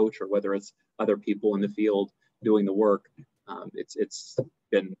it's your coach or whether it's other people in the field doing the work. It's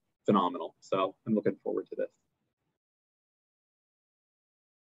been phenomenal. So I'm looking forward to this.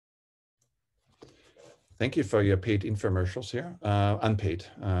 Thank you for your paid infomercials here, unpaid.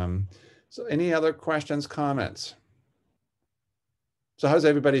 So any other questions, comments? So how does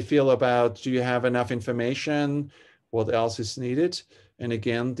everybody feel about, do you have enough information? What else is needed? And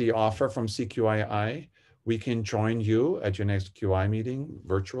again, the offer from CQII, we can join you at your next QI meeting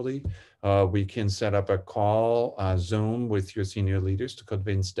virtually. We can set up a call, Zoom with your senior leaders to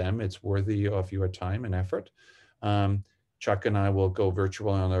convince them it's worthy of your time and effort. Chuck and I will go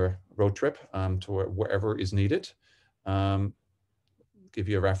virtual on a road trip to wherever is needed. Give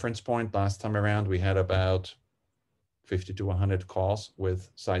you a reference point. Last time around, we had about 50 to 100 calls with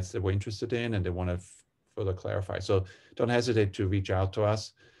sites that we're interested in and they want to further clarify. So don't hesitate to reach out to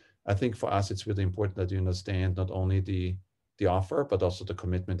us. I think for us, it's really important that you understand not only the offer, but also the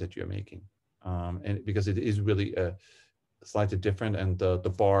commitment that you're making. And because it is really slightly different, and the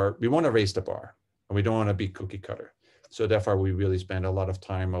bar, we want to raise the bar and we don't want to be cookie cutter. So therefore, we really spend a lot of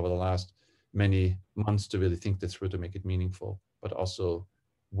time over the last many months to really think this through, to make it meaningful, but also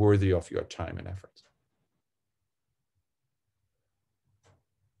worthy of your time and effort.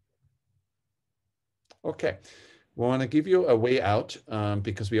 Okay, we want to give you a way out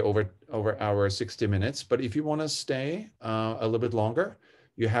because we're over our 60 minutes. But if you want to stay a little bit longer,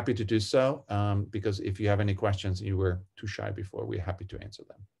 you're happy to do so, because if you have any questions, you were too shy before, we're happy to answer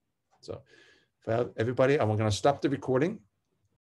them. So for everybody, I'm going to stop the recording.